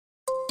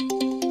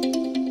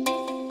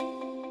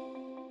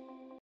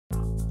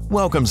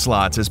Welcome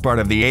Slots is part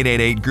of the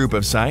 888 group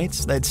of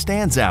sites that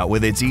stands out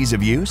with its ease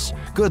of use,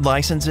 good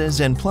licenses,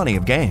 and plenty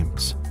of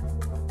games.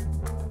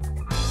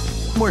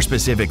 More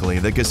specifically,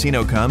 the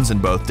casino comes in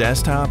both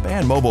desktop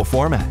and mobile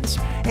formats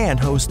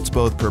and hosts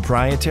both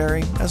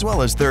proprietary as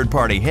well as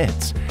third-party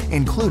hits,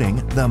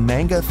 including the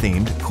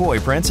manga-themed Koi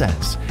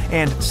Princess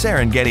and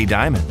Serengeti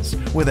Diamonds,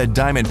 with a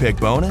diamond pick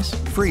bonus,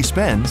 free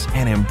spins,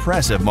 and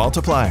impressive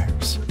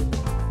multipliers.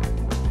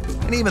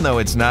 And even though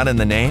it's not in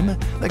the name,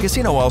 the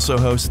casino also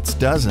hosts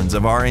dozens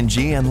of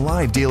RNG and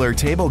live dealer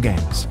table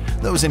games.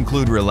 Those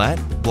include roulette,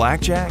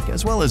 blackjack,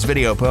 as well as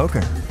video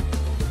poker.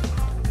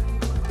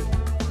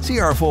 See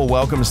our full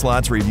Welcome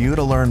Slots review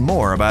to learn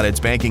more about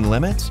its banking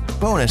limits,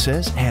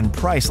 bonuses, and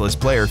priceless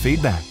player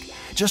feedback.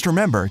 Just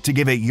remember to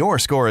give it your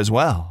score as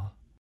well.